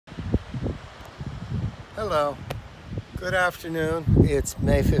Hello, good afternoon. It's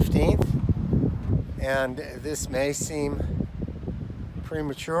May 15th, and this may seem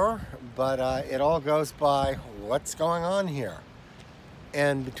premature, but it all goes by what's going on here.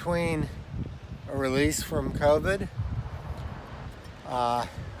 And between a release from COVID, a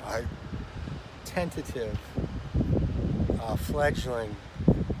tentative fledgling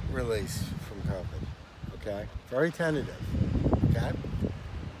release from COVID, okay? Very tentative, okay?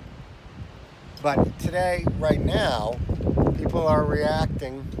 But today, right now, people are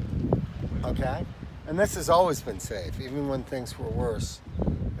reacting, okay? And this has always been safe, even when things were worse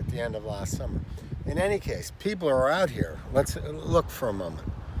at the end of last summer. In any case, people are out here. Let's look for a moment,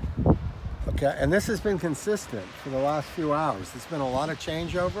 okay? And this has been consistent for the last few hours. There's been a lot of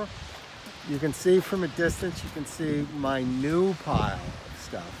changeover. You can see from a distance, you can see my new pile of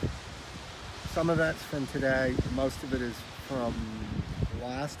stuff. Some of that's from today. Most of it is from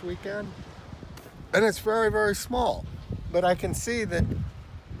last weekend. And it's very, very small, but I can see that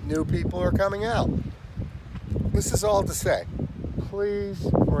new people are coming out. This is all to say, please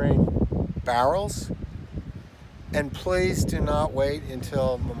bring barrels, and please do not wait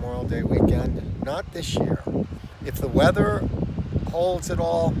until Memorial Day weekend, not this year. If the weather holds at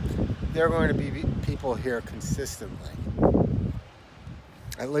all, there are going to be people here consistently,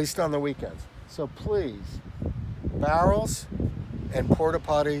 at least on the weekends. So please, barrels and porta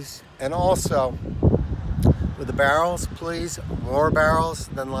potties, and also with the barrels, please, more barrels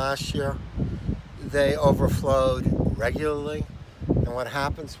than last year. They overflowed regularly, and what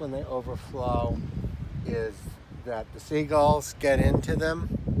happens when they overflow is that the seagulls get into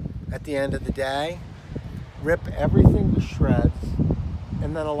them at the end of the day, rip everything to shreds,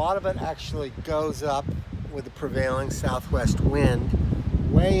 and then a lot of it actually goes up with the prevailing southwest wind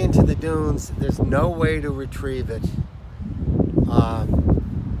way into the dunes. There's no way to retrieve it.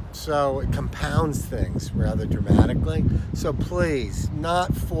 So it compounds things rather dramatically. So please,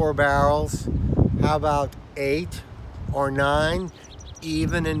 not 4 barrels. How about 8 or 9,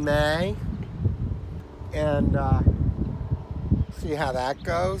 even in May? And see how that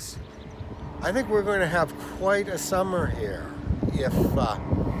goes. I think we're going to have quite a summer here. If,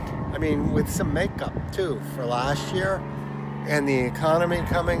 I mean, with some makeup too for last year, and the economy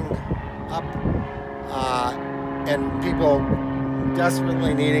coming up, and people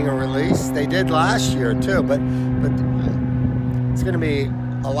desperately needing a release. They did last year too, but it's going to be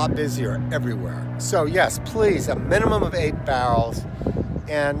a lot busier everywhere. So yes, please, a minimum of 8 barrels.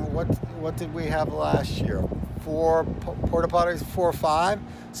 And what did we have last year? 4 porta potties, 4 or 5.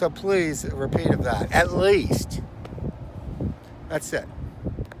 So please, a repeat of that, at least. That's it.